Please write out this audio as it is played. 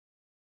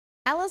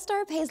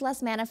Alistar pays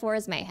less mana for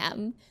his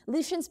mayhem.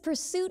 Lucian's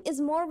pursuit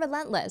is more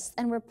relentless,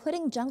 and we're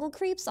putting jungle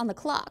creeps on the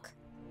clock.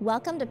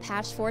 Welcome to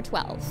patch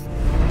 412.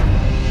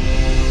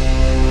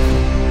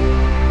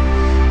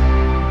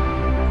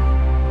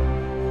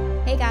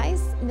 Hey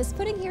guys, Miss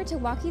Pudding here to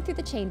walk you through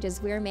the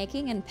changes we're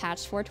making in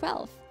patch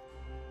 412.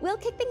 We'll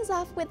kick things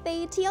off with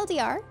a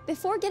TLDR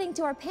before getting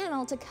to our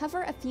panel to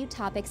cover a few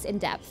topics in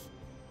depth.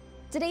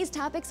 Today's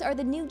topics are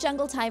the new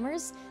jungle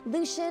timers,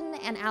 Lucian,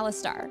 and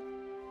Alistar.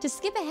 To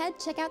skip ahead,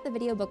 check out the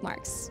video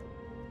bookmarks.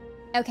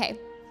 Okay,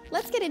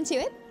 let's get into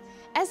it.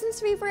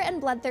 Essence Reaver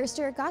and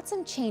Bloodthirster got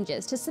some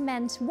changes to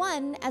cement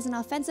one as an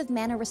offensive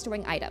mana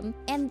restoring item,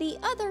 and the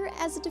other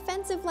as a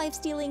defensive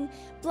life-stealing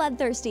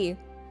bloodthirsty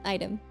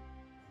item.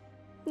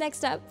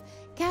 Next up,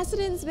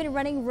 Kassadin's been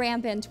running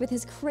rampant with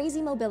his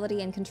crazy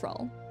mobility and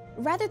control.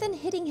 Rather than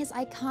hitting his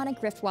iconic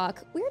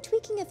Riftwalk, we're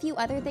tweaking a few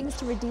other things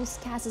to reduce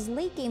Cass's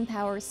late game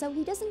power so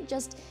he doesn't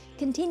just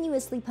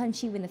continuously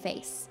punch you in the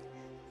face.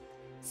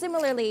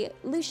 Similarly,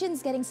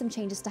 Lucian's getting some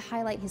changes to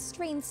highlight his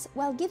strengths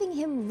while giving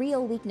him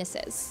real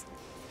weaknesses.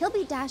 He'll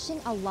be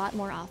dashing a lot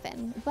more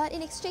often, but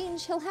in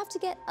exchange, he'll have to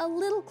get a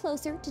little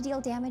closer to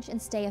deal damage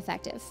and stay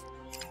effective.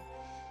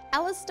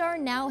 Alistar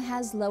now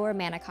has lower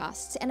mana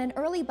costs and an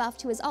early buff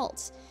to his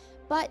ult,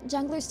 but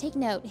junglers take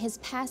note, his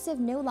passive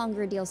no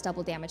longer deals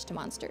double damage to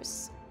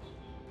monsters.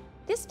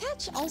 This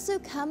patch also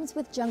comes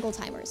with jungle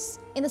timers.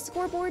 In the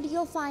scoreboard,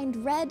 you'll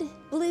find red,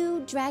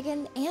 blue,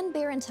 dragon, and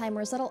baron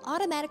timers that'll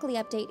automatically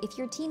update if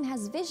your team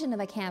has vision of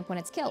a camp when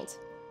it's killed.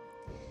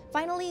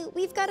 Finally,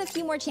 we've got a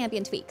few more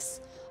champion tweaks.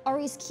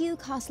 Ahri's Q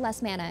costs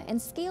less mana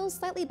and scales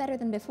slightly better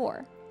than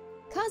before.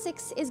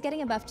 Kha'Zix is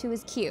getting a buff to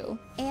his Q,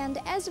 and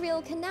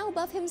Ezreal can now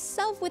buff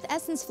himself with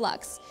Essence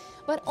Flux,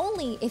 but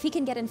only if he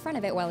can get in front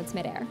of it while it's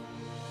midair.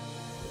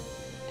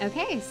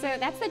 Okay, so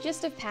that's the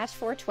gist of patch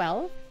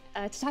 412.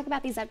 To talk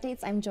about these updates,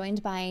 I'm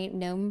joined by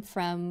Gnome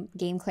from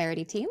Game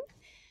Clarity team,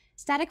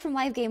 Static from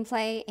Live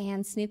Gameplay,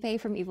 and Snoopay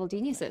from Evil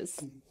Geniuses.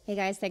 Hey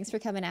guys, thanks for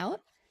coming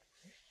out.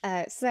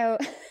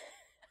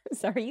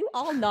 Sorry, you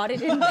all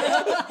nodded in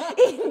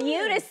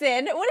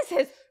unison. What is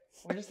this?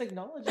 We're just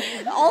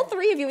acknowledging. All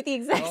three of you at the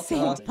exact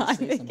same time.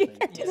 Say You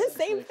can't do the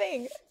same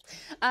thing.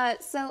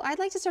 So I'd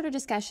like to start a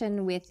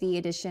discussion with the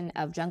addition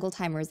of jungle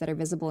timers that are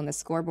visible in the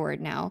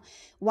scoreboard now.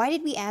 Why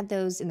did we add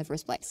those in the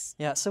first place?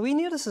 Yeah, so we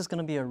knew this was going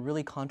to be a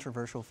really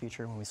controversial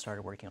feature when we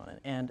started working on it.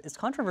 And it's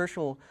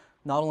controversial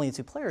not only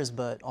to players,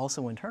 but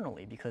also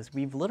internally, because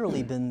we've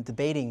literally been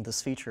debating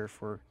this feature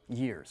for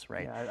years,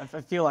 right? Yeah,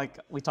 I feel like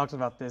we talked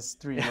about this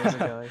 3 years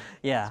ago.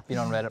 Yeah. It's been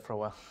on Reddit for a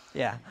while.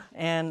 Yeah,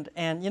 and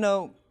you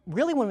know,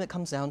 really when it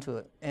comes down to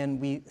it, and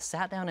we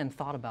sat down and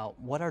thought about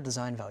what our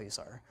design values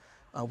are,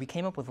 we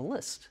came up with a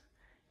list.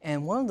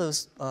 And one of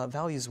those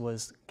values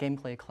was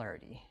gameplay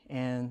clarity.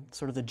 And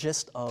sort of the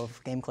gist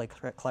of gameplay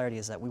clarity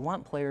is that we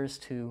want players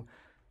to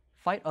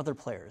fight other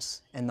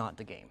players and not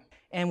the game.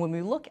 And when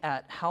we look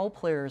at how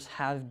players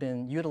have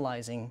been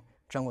utilizing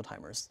jungle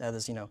timers, that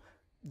is, you know,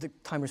 the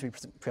timers we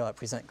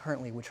present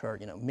currently, which are,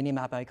 you know,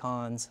 mini-map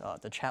icons,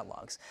 the chat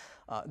logs,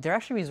 they're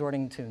actually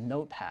resorting to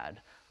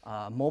Notepad,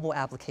 mobile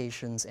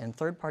applications, and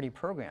third-party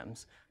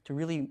programs to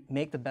really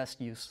make the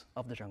best use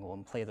of the jungle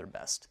and play their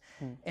best.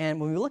 And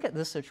when we look at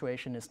this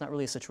situation, it's not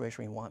really a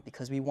situation we want,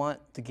 because we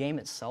want the game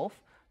itself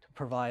to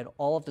provide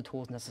all of the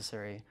tools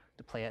necessary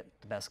to play at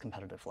the best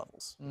competitive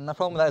levels. The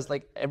problem with that is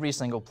like every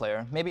single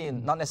player, maybe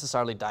not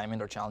necessarily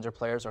Diamond or Challenger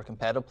players or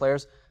competitive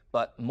players,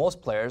 but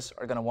most players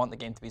are going to want the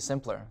game to be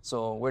simpler.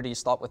 So where do you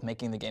stop with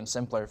making the game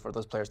simpler for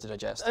those players to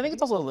digest? I think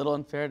it's also a little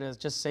unfair to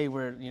just say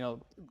we're, you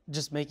know,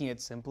 just making it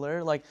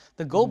simpler. Like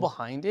the goal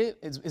behind it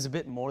is a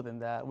bit more than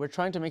that. We're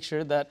trying to make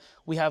sure that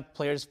we have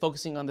players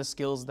focusing on the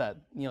skills that,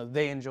 you know,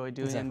 they enjoy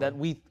doing and that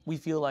we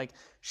feel like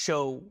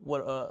show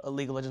what a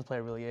League of Legends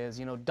player really is.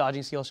 You know,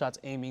 dodging skill shots,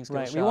 aiming skill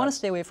shots. We want to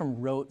stay away from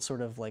rote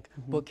sort of like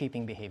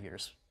bookkeeping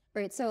behaviors.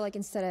 Right, so like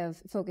instead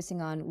of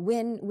focusing on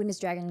when is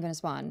dragon going to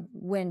spawn,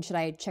 when should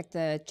I check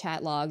the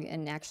chat log,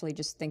 and actually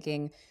just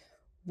thinking,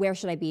 where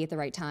should I be at the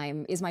right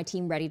time? Is my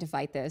team ready to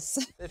fight this?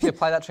 If you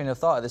apply that train of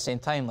thought at the same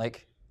time,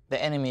 like the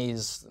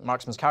enemy's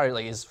marksman's carry,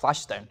 like his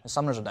flash is down, his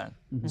summoners are down.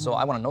 So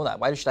I want to know that.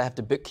 Why should I have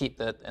to bookkeep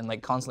that and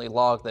like constantly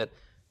log that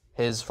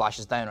his flash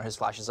is down or his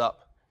flash is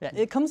up? Yeah,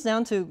 it comes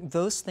down to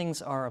those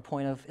things are a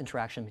point of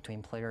interaction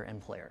between player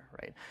and player,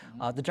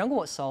 right? The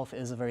jungle itself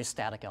is a very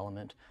static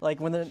element. Like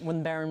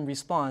when Baron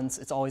respawns,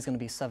 it's always going to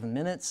be 7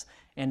 minutes,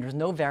 and there's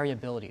no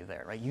variability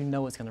there, right? You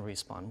know it's going to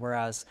respawn.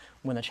 Whereas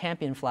when a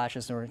champion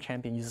flashes or a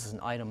champion uses an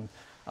item,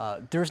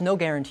 there's no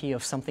guarantee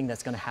of something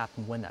that's going to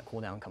happen when that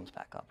cooldown comes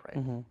back up,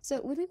 right?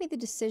 So when we made the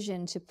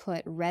decision to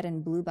put red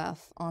and blue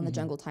buff on the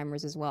jungle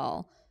timers as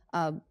well,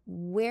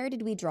 where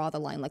did we draw the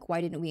line? Like, why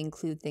didn't we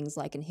include things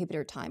like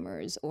inhibitor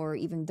timers or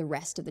even the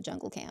rest of the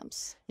jungle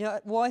camps? Yeah,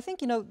 well, I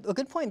think, you know, a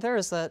good point there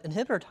is that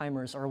inhibitor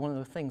timers are one of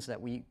the things that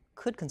we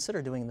could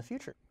consider doing in the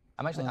future.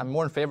 I'm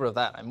more in favor of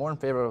that. I'm more in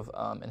favor of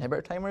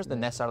inhibitor timers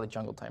than necessarily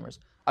jungle timers.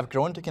 I've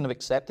grown to kind of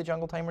accept the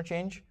jungle timer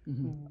change,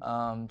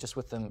 just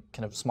with the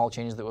kind of small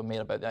changes that were made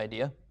about the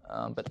idea.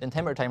 But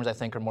intemperate timers, I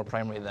think, are more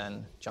primary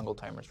than jungle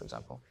timers, for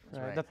example.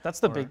 Right. That's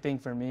the big thing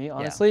for me,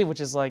 honestly,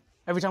 which is like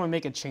every time we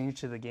make a change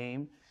to the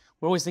game,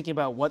 we're always thinking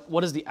about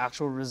what is the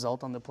actual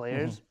result on the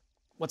players,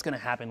 what's going to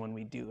happen when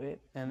we do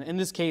it. And in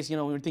this case,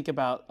 when we think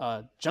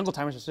about jungle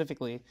timers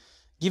specifically,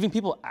 giving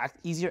people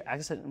easier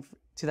access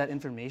to that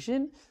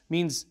information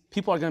means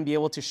people are going to be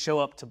able to show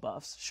up to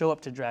buffs, show up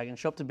to dragon,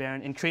 show up to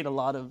baron, and create a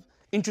lot of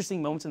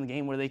interesting moments in the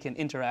game where they can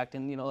interact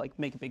and like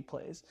make big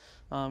plays.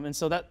 And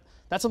so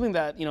that's something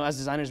that as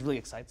designers really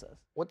excites us.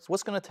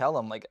 What's going to tell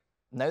them? Like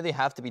now they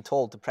have to be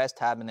told to press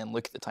tab and then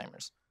look at the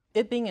timers.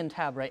 It being in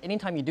tab, right?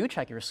 Anytime you do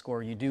check your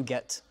score, you do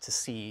get to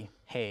see,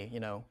 hey,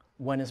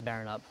 when is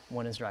baron up,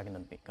 when is dragon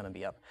going to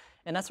be up,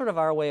 and that's sort of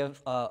our way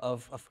of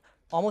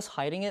almost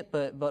hiding it,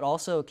 but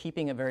also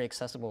keeping it very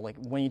accessible. Like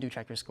when you do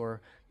check your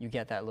score, you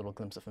get that little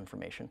glimpse of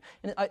information.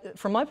 And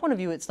from my point of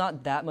view, it's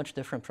not that much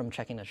different from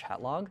checking a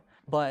chat log,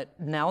 but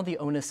now the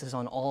onus is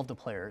on all of the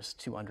players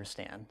to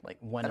understand, like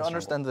when. I don't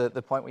understand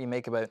the point where you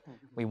make about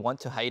we want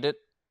to hide it,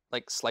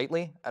 like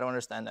slightly. I don't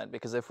understand that,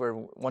 because if we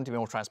want to be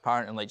more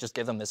transparent and like just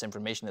give them this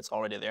information that's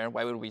already there,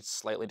 why would we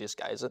slightly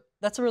disguise it?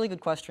 That's a really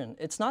good question.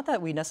 It's not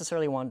that we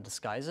necessarily want to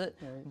disguise it,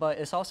 but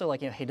it's also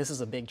like, hey, this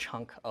is a big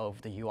chunk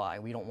of the UI.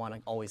 We don't want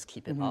to always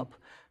keep it up.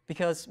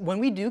 Because when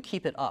we do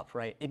keep it up,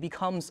 right, it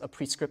becomes a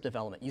prescriptive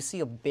element. You see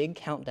a big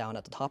countdown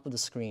at the top of the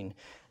screen,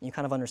 and you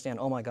kind of understand,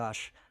 oh my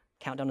gosh,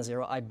 countdown to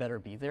 0, I better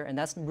be there. And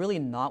that's really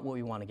not what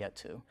we want to get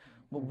to.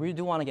 What we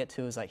do want to get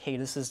to is like, hey,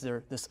 this is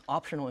this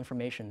optional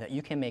information that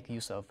you can make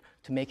use of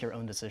to make your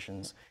own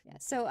decisions. Yeah.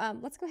 So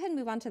let's go ahead and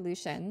move on to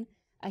Lucian.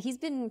 He's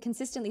been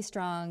consistently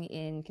strong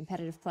in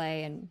competitive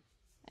play, and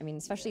I mean,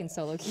 especially in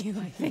solo queue,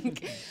 I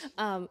think.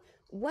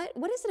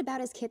 What is it about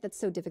his kit that's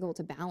so difficult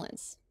to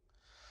balance?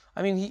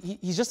 I mean,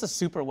 he's just a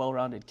super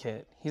well-rounded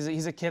kit.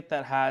 He's a kit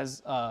that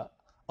has a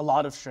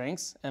lot of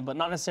strengths, but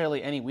not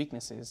necessarily any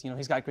weaknesses.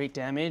 He's got great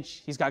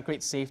damage. He's got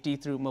great safety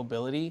through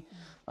mobility.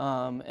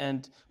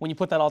 And when you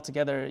put that all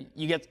together,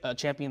 you get a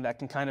champion that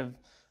can kind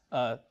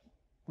of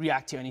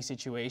react to any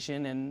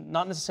situation and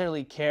not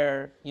necessarily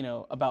care,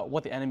 about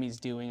what the enemy's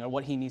doing or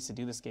what he needs to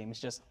do this game.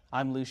 It's just,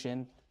 I'm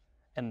Lucian,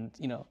 and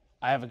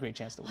I have a great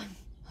chance to win.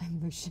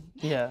 I'm Lucian.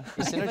 Yeah.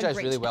 He synergizes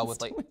really well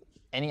with like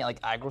any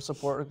like aggro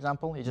support, for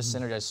example. He just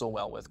synergizes so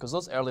well with, because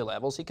those early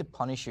levels he could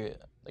punish you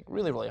like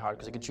really, really hard,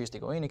 because he could choose to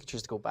go in, he could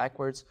choose to go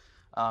backwards.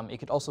 He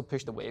could also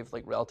push the wave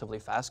like relatively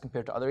fast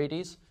compared to other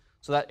ADs.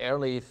 So that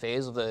early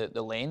phase of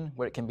the lane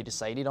where it can be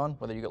decided on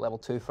whether you get level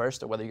 2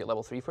 first or whether you get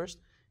level 3 first,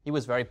 he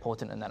was very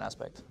potent in that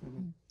aspect.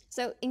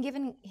 So in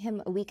giving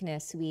him a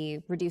weakness,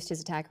 we reduced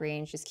his attack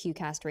range, his Q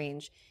cast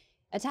range.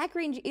 Attack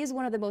range is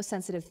one of the most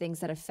sensitive things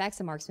that affects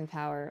a marksman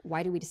power.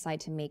 Why do we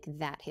decide to make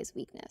that his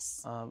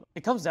weakness?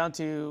 It comes down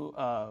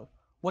to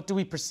what do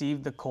we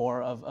perceive the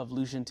core of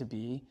Lucian to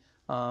be?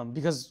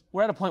 Because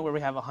we're at a point where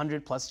we have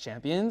 100+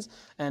 champions,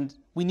 and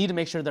we need to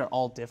make sure they're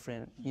all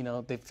different.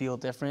 They feel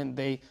different.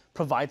 They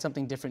provide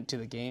something different to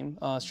the game.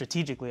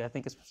 Strategically, I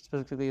think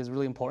specifically is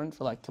really important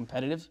for like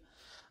competitive.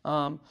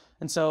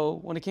 And so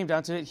when it came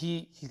down to it,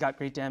 he's got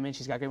great damage.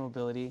 He's got great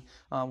mobility.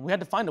 We had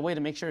to find a way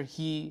to make sure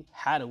he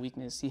had a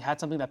weakness. He had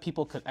something that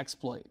people could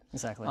exploit.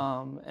 Exactly.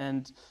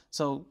 And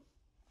so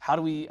how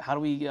do we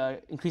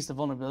increase the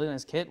vulnerability on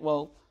his kit?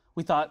 Well,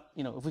 we thought,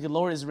 if we could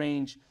lower his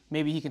range,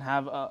 maybe he can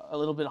have a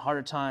little bit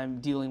harder time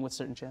dealing with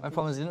certain champions. My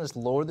problem is you didn't just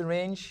lower the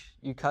range,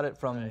 you cut it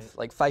from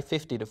like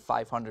 550 to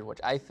 500, which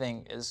I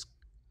think is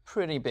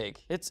pretty big.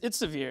 It's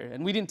severe,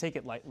 and we didn't take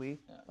it lightly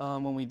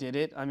when we did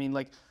it. I mean,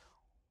 like,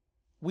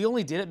 we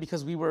only did it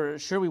because we were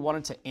sure we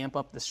wanted to amp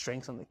up the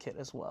strengths on the kit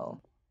as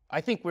well. I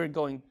think we're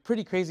going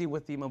pretty crazy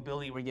with the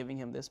mobility we're giving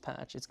him this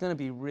patch. It's going to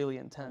be really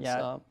intense.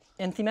 Yeah,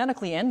 and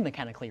thematically and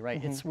mechanically,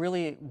 right? It's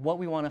really what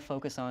we want to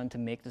focus on to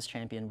make this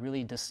champion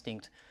really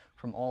distinct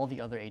from all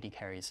the other AD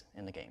carries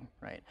in the game,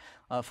 right?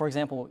 For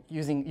example,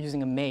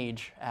 using a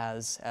mage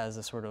as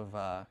a sort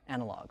of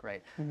analog,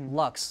 right?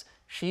 Lux,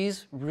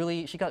 she's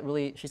got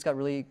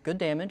really good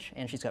damage,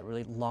 and she's got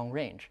really long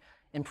range.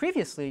 And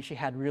previously, she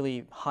had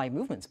really high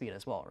movement speed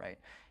as well, right?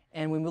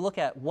 And when we look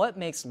at what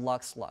makes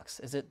Lux Lux,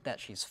 is it that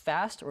she's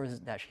fast, or is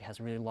it that she has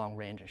really long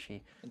range and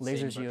she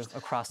lasers you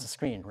across the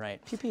screen,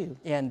 right? Pew pew.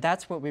 And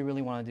that's what we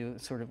really want to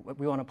do,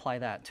 we want to apply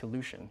that to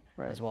Lucian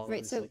as well.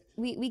 Right, so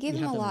we gave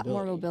him a lot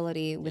more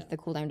mobility with the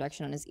cooldown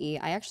reduction on his E.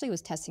 I actually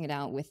was testing it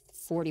out with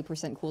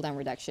 40% cooldown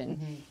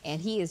reduction, and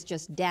he is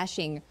just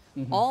dashing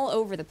all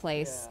over the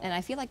place, and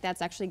I feel like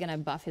that's actually going to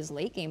buff his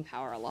late game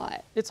power a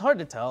lot. It's hard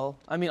to tell.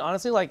 I mean,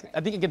 honestly, like, I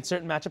think against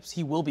certain matchups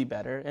he will be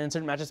better, and in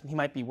certain matchups he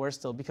might be worse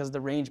still, because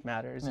the range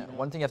matters. Yeah.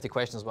 One thing you have to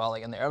question as well,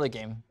 like in the early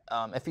game,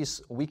 if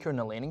he's weaker in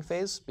the laning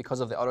phase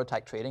because of the auto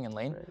attack trading in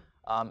lane,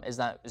 is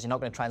he not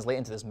going to translate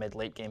into this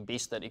mid-late game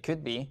beast that he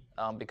could be,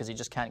 because he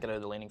just can't get out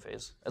of the laning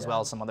phase, as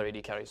well as some other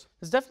AD carries.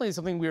 It's definitely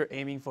something we were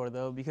aiming for,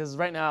 though, because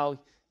right now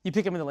you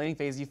pick him in the laning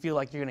phase, you feel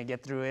like you're going to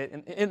get through it,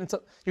 and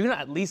so you're going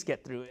to at least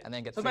get through it. And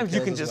then get sometimes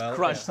you can just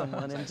crush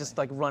someone and just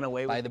like run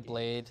away with the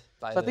blade.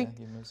 So I think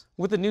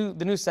with the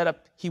new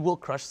setup, he will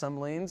crush some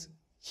lanes.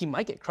 he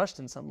might get crushed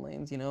in some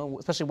lanes, you know,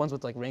 especially ones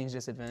with like range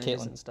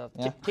disadvantages Caitlyn. and stuff.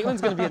 Yeah.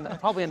 Caitlyn's going to be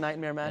probably a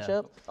nightmare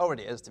matchup.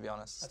 Already is, to be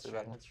honest. That's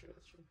true.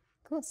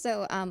 Cool.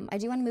 So I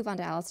do want to move on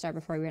to Alistar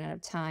before we run out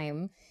of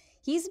time.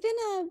 He's been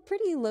a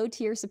pretty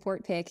low-tier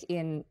support pick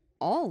in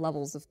all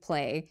levels of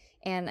play,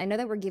 and I know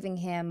that we're giving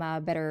him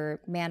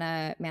better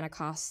mana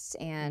costs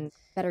and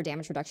better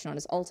damage reduction on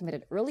his ultimate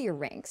at earlier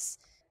ranks.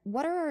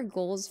 What are our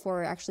goals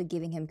for actually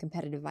giving him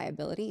competitive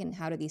viability, and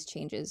how do these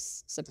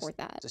changes support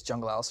that? Just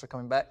jungle Alistar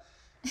coming back.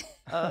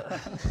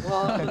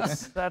 Well,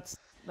 that's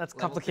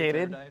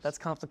complicated. That's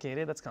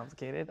complicated.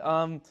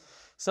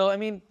 So I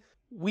mean,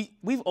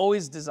 we've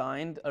always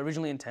designed,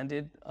 originally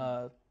intended,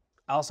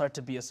 Alistar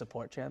to be a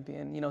support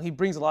champion. You know, he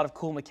brings a lot of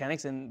cool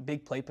mechanics and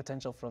big play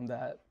potential from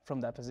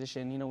that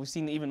position. You know, we've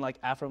seen even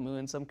like Afromu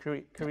and some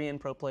Korean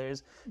pro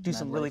players do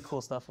some really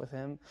cool stuff with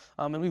him,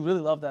 and we really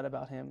love that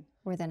about him.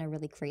 Or then a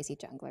really crazy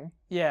jungler.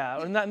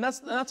 Yeah, and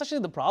that's actually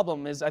the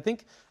problem. Is I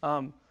think.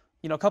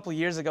 You know, a couple of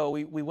years ago,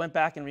 we went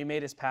back and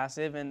remade his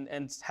passive and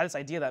had this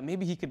idea that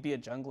maybe he could be a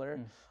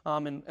jungler.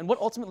 And what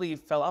ultimately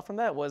fell out from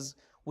that was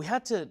we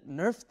had to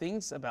nerf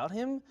things about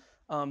him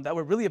that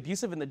were really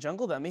abusive in the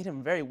jungle that made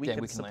him very weak in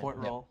the support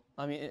role.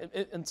 I mean,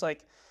 it's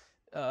like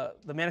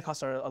the mana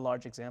costs are a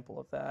large example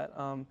of that.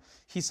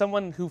 He's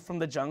someone who, from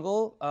the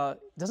jungle,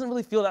 doesn't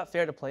really feel that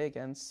fair to play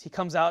against. He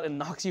comes out and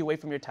knocks you away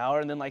from your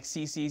tower and then like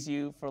CCs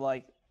you for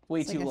like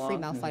way too long.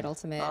 It's like a free Malphite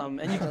ultimate.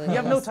 And you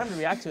have no time to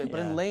react to it.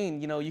 But in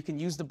lane, you know, you can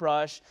use the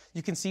brush,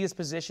 you can see his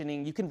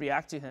positioning, you can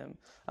react to him.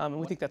 And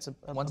we think that's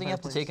one thing you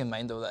have to take in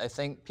mind, though, that I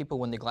think people,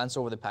 when they glance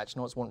over the patch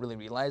notes, won't really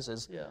realize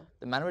is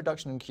the mana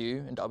reduction in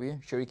Q and W.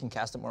 Sure, you can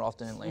cast it more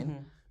often in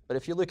lane. But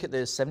if you look at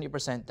the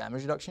 70%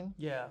 damage reduction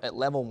at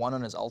level 1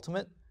 on his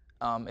ultimate,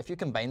 if you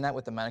combine that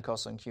with the mana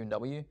cost on Q and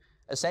W,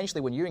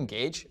 essentially when you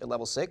engage at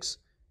level 6,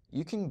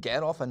 you can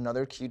get off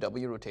another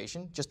QW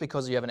rotation just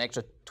because you have an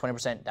extra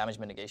 20% damage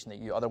mitigation that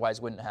you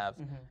otherwise wouldn't have.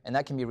 And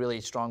that can be really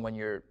strong when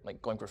you're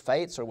like going for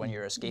fights or when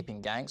you're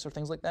escaping ganks or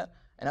things like that.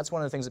 And that's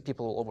one of the things that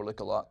people overlook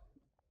a lot.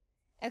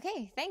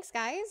 Okay, thanks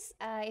guys.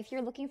 If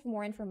you're looking for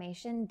more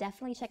information,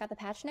 definitely check out the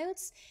patch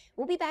notes.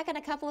 We'll be back in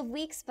a couple of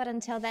weeks, but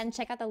until then,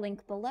 check out the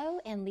link below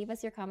and leave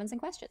us your comments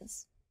and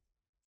questions.